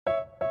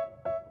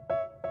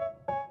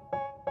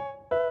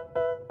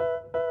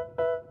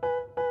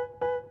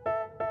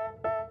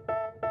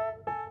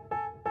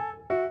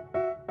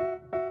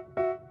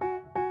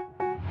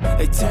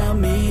They tell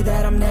me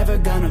that I'm never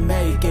gonna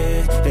make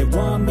it. They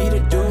want me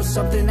to do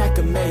something that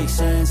could make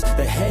sense.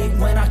 They hate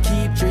when I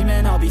keep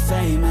dreaming I'll be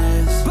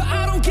famous, but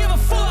I don't give a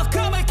fuck,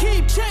 I'ma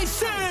keep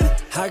chasing.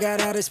 I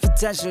got all this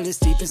potential that's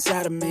deep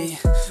inside of me,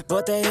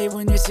 but they hate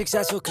when you're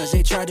successful cause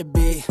they try to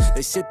be.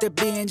 They sit there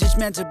being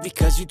judgmental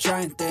because you're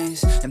trying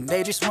things, and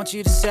they just want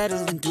you to settle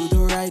and do the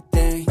right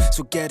thing.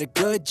 So get a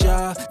good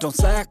job, don't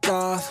slack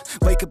off.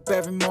 Wake up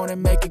every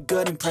morning, make a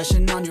good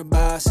impression on your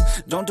boss.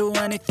 Don't do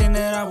anything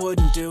that I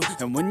wouldn't do,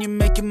 and when you're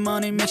making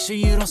money, make sure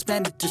you don't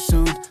spend it too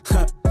soon.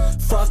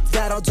 Fuck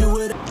that, I'll do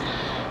it.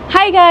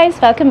 Hi guys!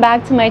 Welcome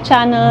back to my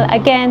channel.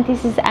 Again,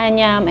 this is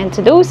Anyam, and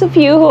to those of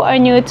you who are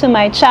new to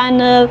my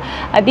channel,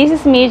 this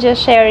is me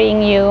just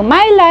sharing you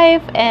my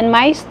life and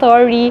my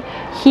story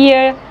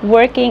here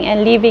working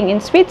and living in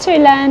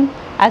Switzerland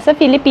as a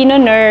Filipino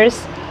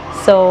nurse.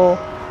 So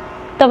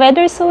the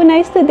weather is so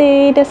nice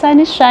today, the sun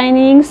is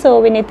shining,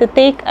 so we need to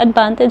take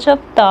advantage of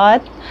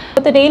that.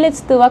 So today,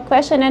 let's do a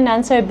question and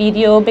answer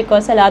video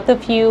because a lot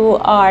of you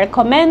are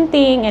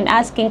commenting and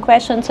asking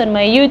questions on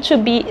my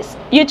YouTube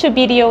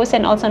videos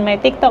and also on my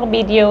TikTok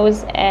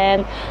videos,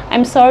 and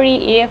I'm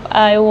sorry if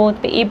I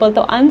won't be able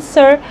to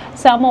answer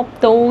some of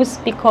those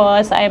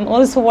because I'm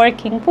also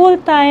working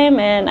full-time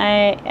and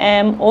I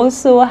am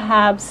also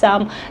have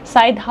some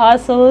side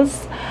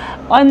hustles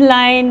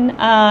online.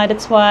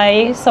 That's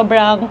why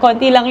sobrang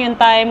konti lang yung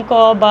time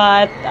ko,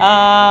 but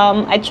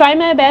I try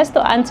my best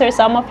to answer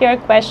some of your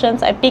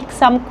questions. I pick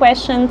some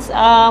questions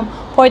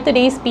for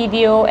today's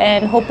video,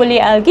 and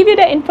hopefully I'll give you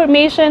the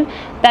information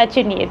that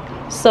you need.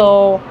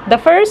 So the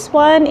first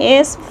one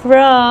is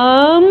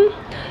from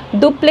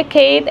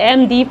Duplicate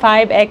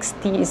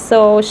MD5XT.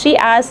 So she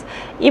asked,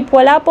 if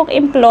wala pong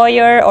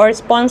employer or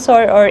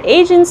sponsor or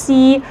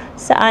agency,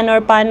 saan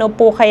or paano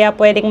po kaya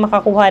pwedeng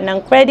makakuha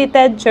ng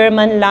credited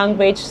German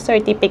language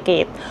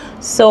certificate?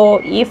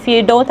 So if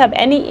you don't have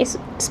any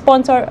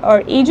sponsor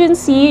or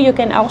agency, you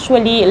can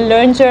actually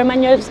learn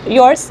German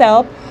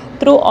yourself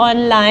through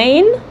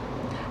online,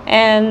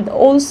 and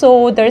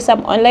also there's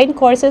some online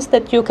courses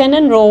that you can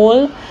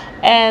enroll.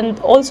 And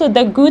also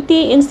the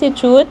Goethe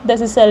Institute, this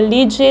is a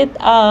legit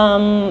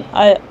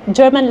a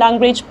German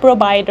language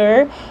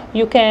provider.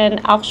 You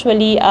can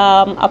actually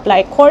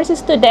apply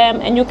courses to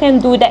them, and you can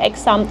do the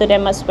exam to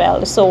them as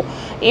well. So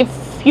if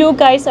you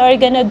guys are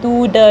gonna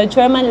do the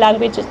German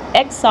language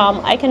exam,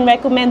 I can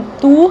recommend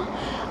two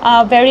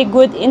very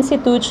good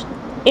institute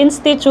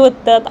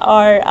that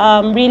are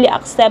really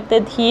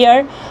accepted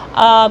here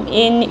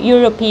in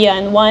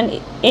European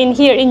one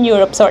here in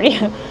Europe, sorry.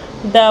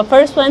 The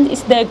first one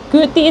is the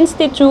Goethe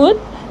Institute,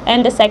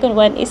 and the second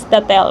one is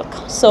the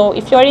TELC. So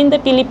if you're in the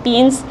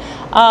Philippines,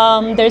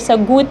 there's a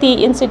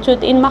Goethe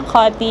Institute in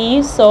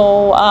Makati,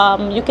 so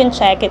you can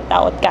check it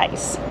out,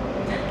 guys.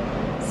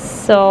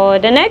 So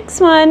the next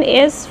one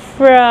is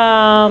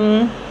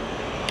from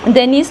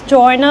Dennis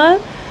Journal.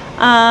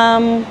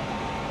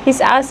 He's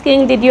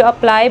asking, did you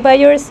apply by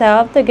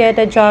yourself to get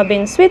a job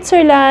in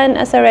Switzerland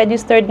as a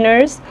registered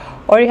nurse,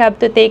 or you have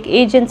to take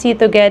agency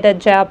to get a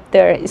job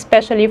there,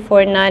 especially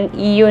for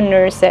non-EU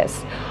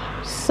nurses?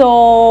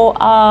 So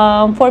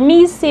for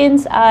me,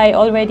 since I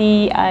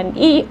already an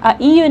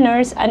EU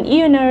nurse,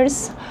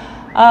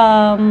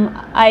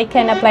 I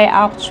can apply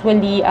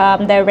actually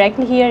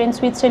directly here in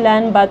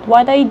Switzerland. But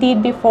what I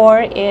did before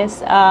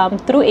is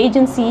through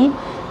agency,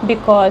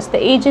 because the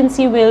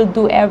agency will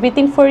do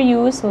everything for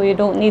you, so you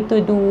don't need to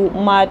do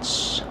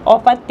much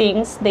of a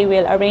things. They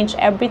will arrange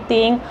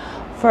everything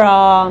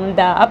from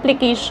the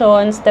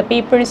applications, the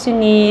papers you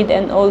need,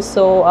 and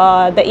also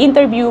the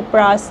interview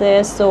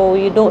process. So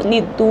you don't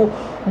need to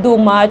do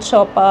much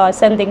of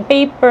sending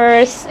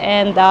papers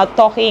and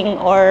talking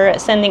or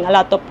sending a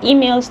lot of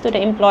emails to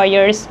the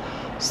employers.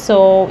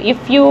 So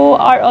if you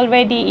are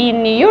already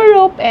in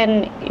Europe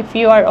and if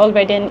you are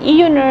already an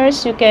EU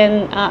nurse, you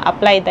can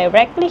apply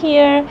directly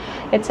here.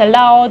 It's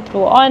allowed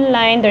through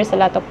online. There's a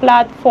lot of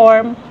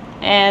platform,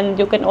 and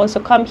you can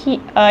also come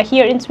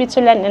here in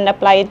Switzerland and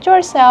apply it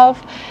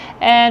yourself.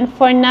 And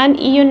for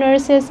non-EU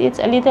nurses, it's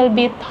a little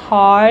bit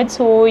hard,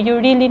 so you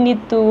really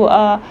need to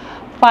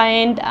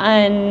find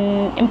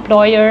an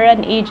employer,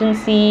 an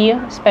agency,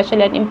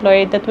 especially an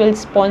employer that will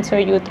sponsor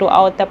you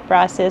throughout the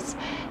process,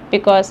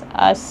 because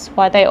as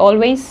what I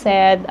always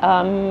said,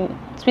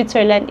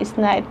 Switzerland is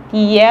not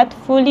yet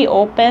fully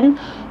open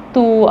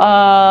to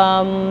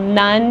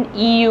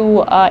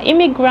non-EU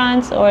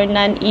immigrants or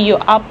non-EU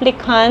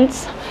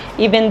applicants,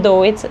 even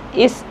though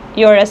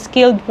you're a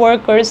skilled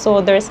worker,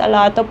 so there's a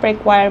lot of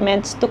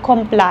requirements to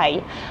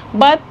comply.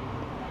 But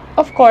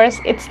of course,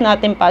 it's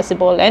not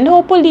impossible, and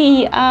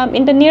hopefully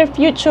in the near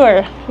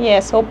future,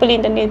 yes, hopefully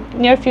in the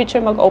near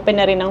future, mag-open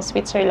na rin ang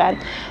Switzerland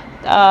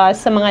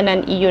sa mga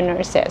non-EU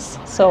nurses.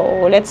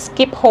 So let's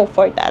keep hope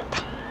for that.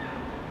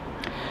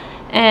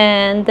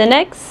 And the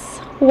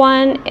next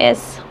one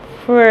is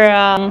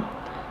from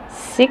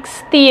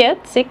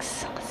 60th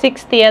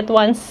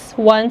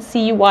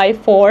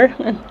 1CY4.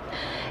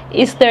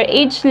 Is there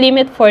age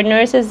limit for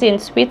nurses in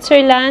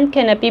Switzerland?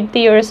 Can a 50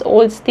 years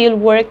old still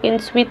work in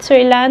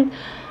Switzerland?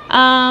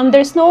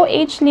 There's no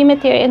age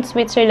limit here in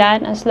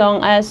Switzerland as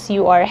long as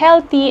you are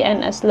healthy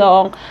and as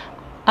long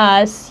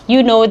as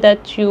you know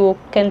that you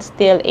can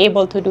still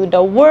able to do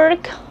the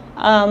work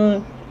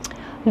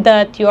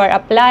that you are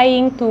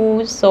applying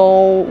to.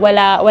 So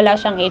wala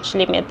siyang age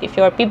limit. If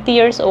you're 50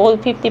 years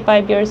old,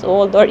 55 years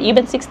old, or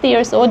even 60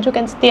 years old, you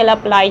can still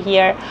apply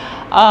here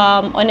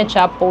on a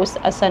job post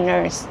as a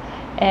nurse.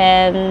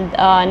 And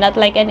not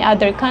like any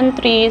other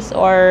countries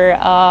or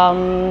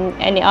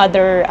any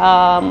other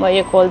what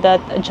you call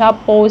that,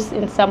 job posts.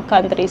 In some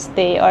countries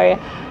they are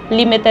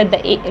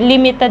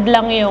limited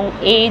lang yung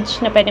age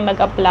na pwede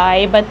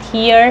mag-apply, but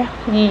here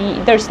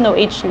there's no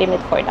age limit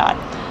for that.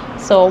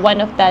 So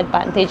one of the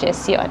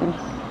advantages yon.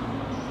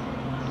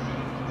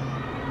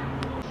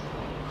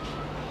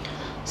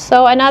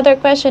 So another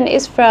question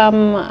is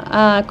from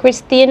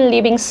Christine,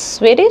 living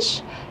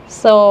Swedish.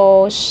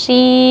 So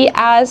she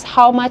asks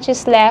how much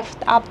is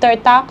left after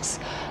tax.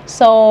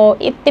 So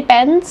it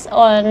depends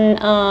on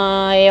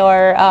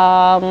your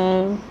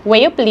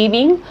way of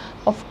living,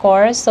 of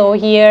course. So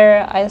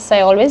here, as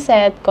I always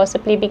said, cost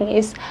of living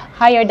is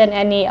higher than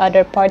any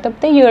other part of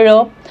the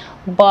Europe,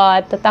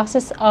 but the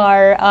taxes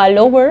are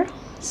lower.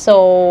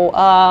 So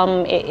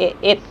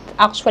it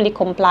actually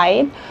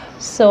complied.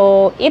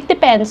 So it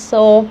depends.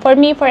 So for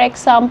me, for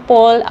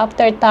example,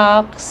 after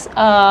tax,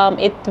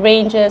 it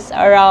ranges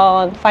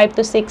around 5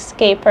 to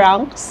 6K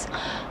francs.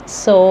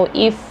 So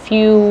if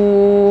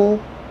you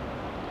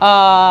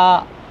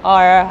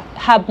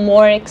have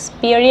more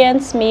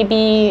experience,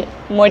 maybe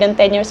more than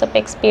 10 years of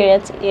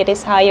experience, it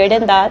is higher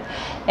than that.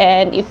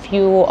 And if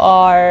you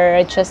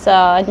are just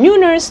a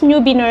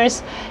newbie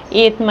nurse,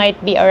 it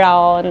might be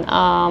around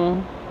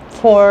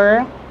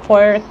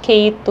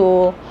 4K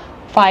to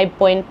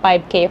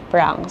 5.5K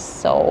francs.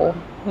 So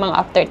mga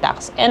after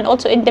tax. And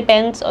also it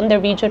depends on the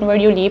region where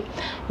you live,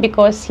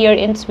 because here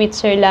in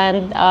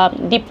Switzerland,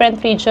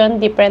 different region,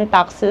 different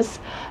taxes,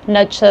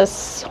 not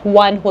just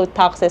one whole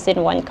taxes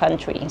in one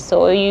country.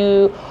 So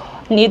you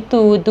need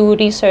to do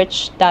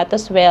research that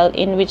as well,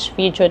 in which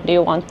region do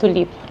you want to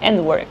live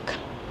and work.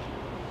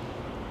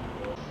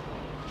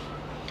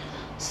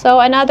 So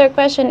another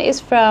question is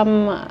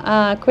from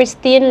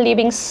Christine,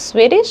 living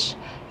Swedish.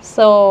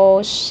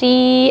 So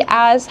she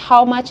asks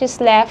how much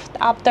is left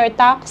after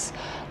tax.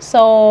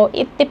 So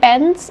it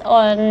depends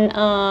on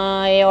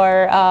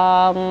your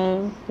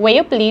way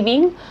of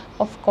living,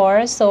 of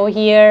course. So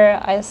here,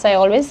 as I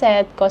always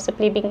said, cost of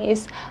living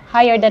is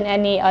higher than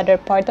any other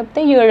part of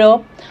the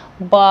Europe,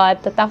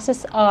 but the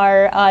taxes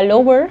are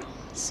lower.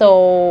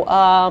 So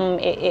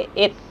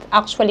it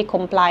actually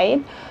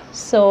complied.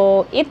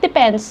 So it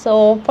depends.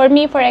 So for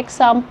me, for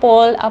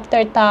example,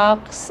 after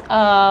tax,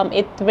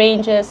 it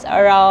ranges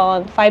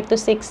around 5 to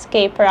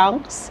 6K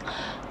francs.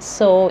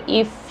 So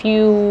if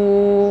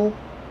you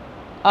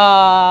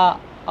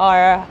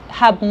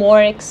have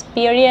more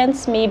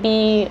experience,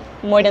 maybe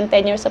more than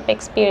 10 years of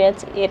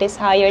experience, it is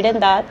higher than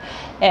that.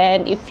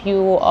 And if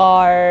you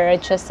are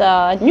just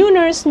a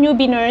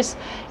newbie nurse,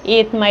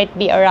 it might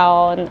be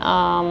around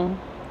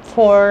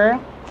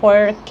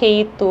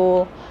 4K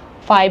to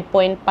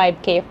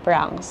 5.5K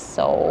francs.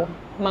 So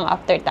mga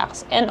after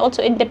tax. And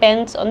also it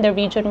depends on the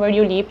region where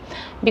you live,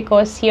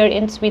 because here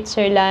in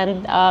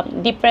Switzerland,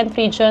 different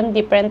region,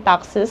 different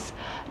taxes,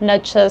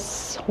 not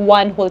just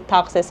one whole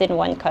taxes in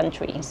one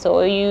country.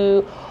 So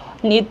you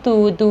need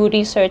to do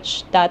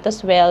research that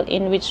as well,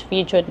 in which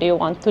region do you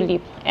want to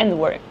live and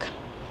work.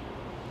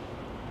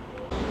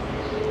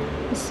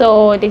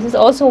 So this is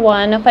also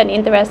one of an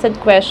interested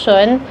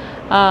question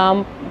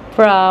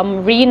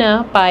from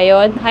Rina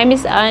Payod. Hi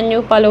Miss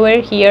Anyu, follower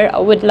here. I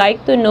would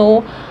like to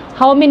know,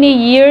 how many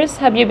years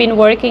have you been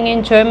working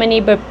in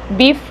Germany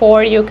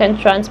before you can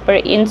transfer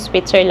in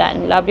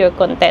Switzerland? Love your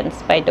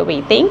contents, by the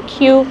way.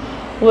 Thank you.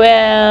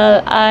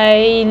 Well,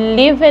 I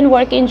live and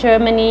work in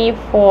Germany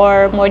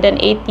for more than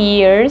 8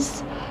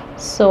 years.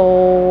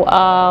 So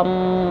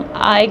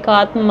I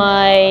got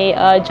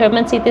my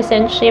German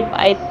citizenship,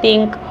 I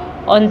think,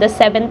 on the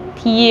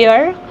 7th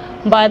year.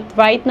 But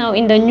right now,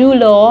 in the new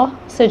law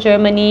sa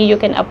Germany, you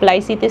can apply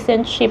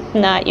citizenship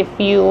na if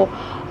you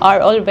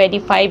are already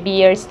 5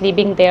 years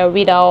living there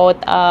without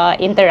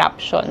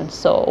interruption.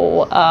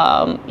 So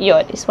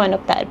yun is one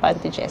of the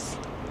advantages.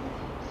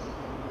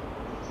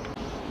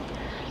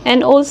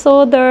 And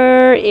also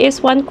there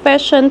is one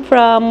question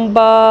from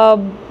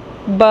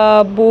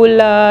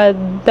Babula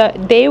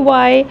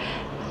Dewai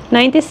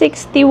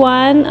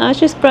 9061.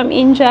 She's from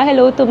India.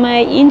 Hello to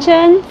my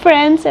Indian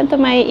friends and to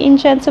my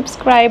Indian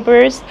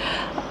subscribers.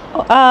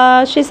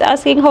 She's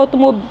asking how to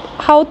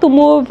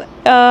move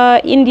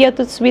India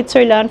to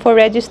Switzerland for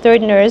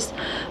registered nurse.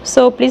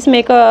 So please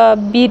make a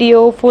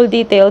video full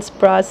details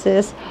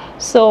process.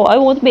 So I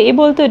won't be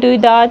able to do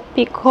that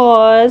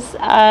because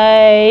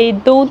I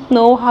don't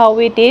know how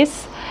it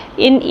is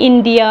in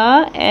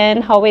India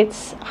and how it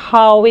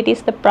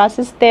is the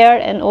process there,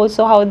 and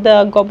also how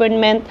the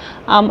government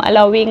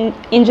allowing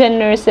Indian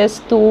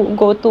nurses to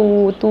go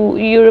to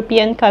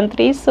European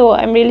countries. So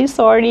I'm really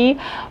sorry,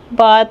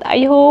 but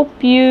I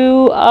hope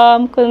you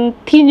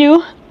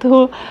continue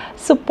to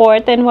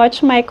support and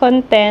watch my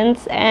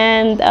contents.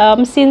 And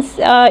since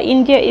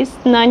India is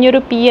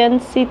non-European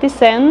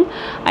citizen,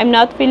 I'm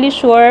not really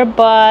sure,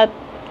 but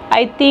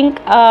I think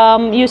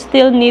you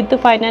still need to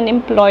find an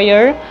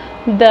employer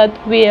that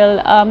will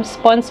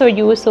sponsor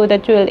you so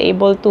that you will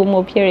able to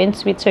move here in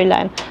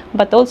Switzerland.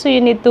 But also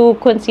you need to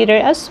consider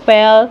as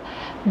well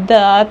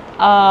that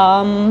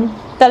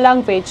the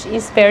language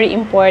is very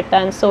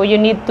important, so you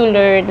need to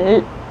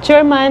learn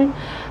German,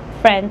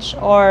 French,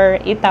 or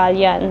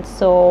Italian.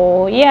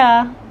 So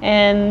yeah,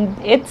 and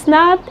it's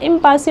not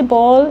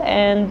impossible,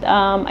 and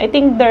I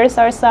think there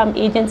are some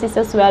agencies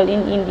as well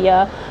in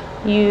India.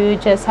 You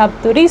just have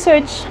to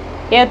research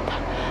it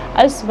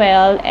as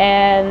well.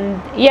 And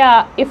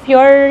yeah, if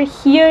you're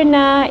here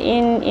na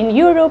in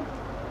Europe,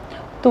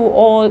 to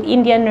all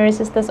Indian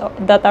nurses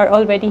that are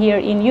already here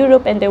in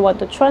Europe and they want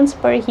to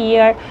transfer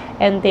here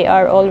and they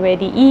are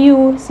already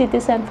EU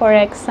citizen, for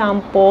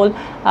example,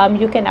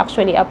 you can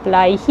actually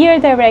apply here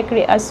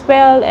directly as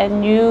well,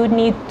 and you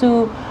need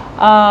to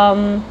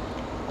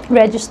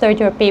register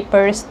your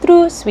papers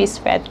through Swiss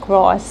Red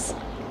Cross.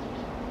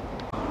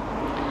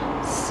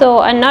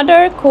 So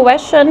another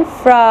question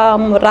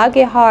from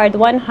Ragehard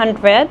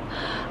 100.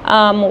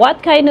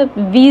 What kind of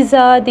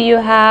visa do you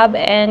have,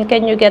 and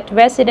can you get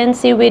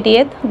residency with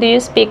it? Do you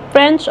speak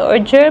French or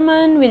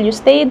German? Will you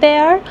stay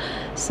there?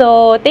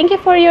 So thank you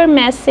for your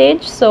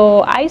message.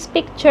 So I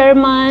speak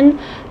German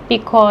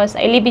because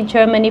I live in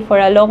Germany for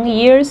a long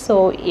year,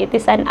 so it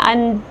is an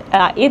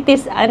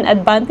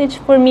advantage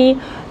for me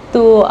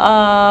to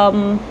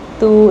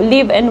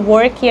live and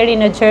work here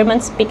in a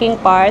German speaking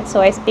part. So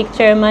I speak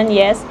German,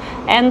 yes,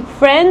 and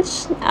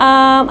French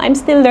I'm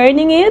still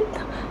learning it.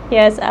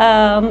 Yes,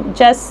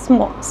 just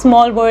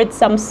small words,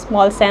 some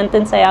small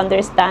sentence I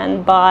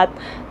understand, but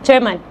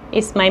German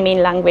is my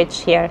main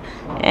language here.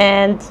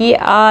 And he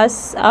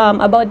asked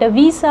about the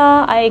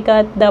visa. I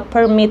got the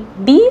permit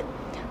B.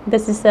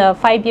 This is a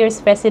 5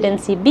 years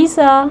residency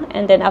visa,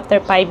 and then after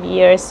 5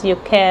 years you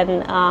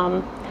can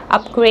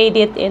upgrade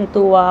it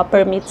into a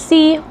permit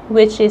C,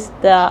 which is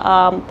the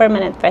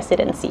permanent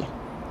residency.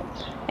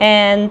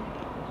 And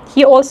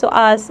he also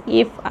asked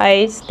if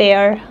I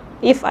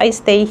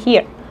stay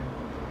here.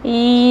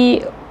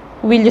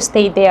 Will you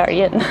stay there?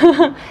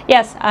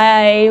 Yes,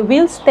 I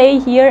will stay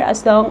here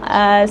as long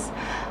as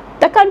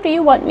the country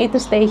want me to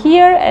stay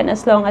here, and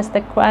as long as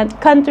the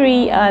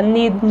country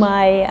need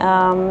my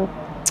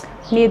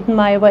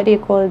what do you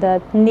call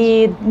that?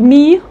 Need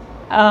me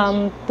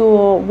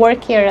to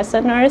work here as a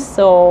nurse.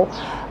 So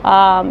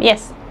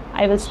yes,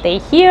 I will stay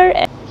here.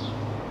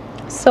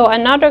 So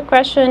another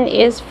question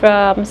is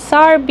from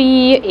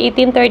Sarbi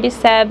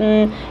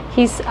 1837.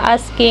 He's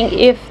asking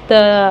if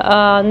the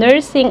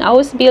nursing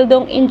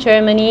Ausbildung in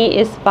Germany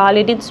is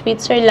valid in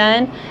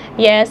Switzerland.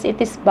 Yes,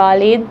 it is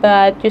valid,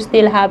 but you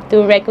still have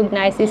to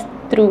recognize it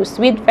through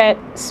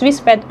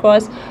Swiss Red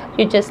Cross.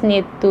 You just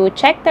need to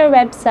check their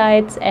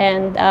websites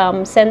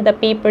and send the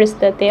papers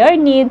that they are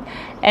need,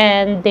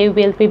 and they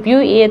will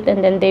review it,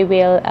 and then they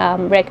will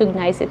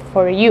recognize it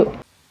for you.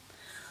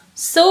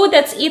 So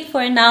that's it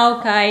for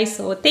now, guys.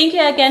 So thank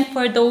you again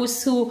for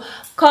those who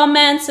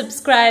comment,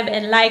 subscribe,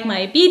 and like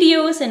my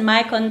videos and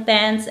my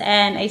contents.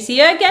 And I see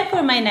you again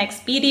for my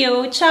next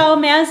video. Ciao,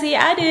 merci,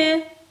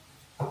 adieu.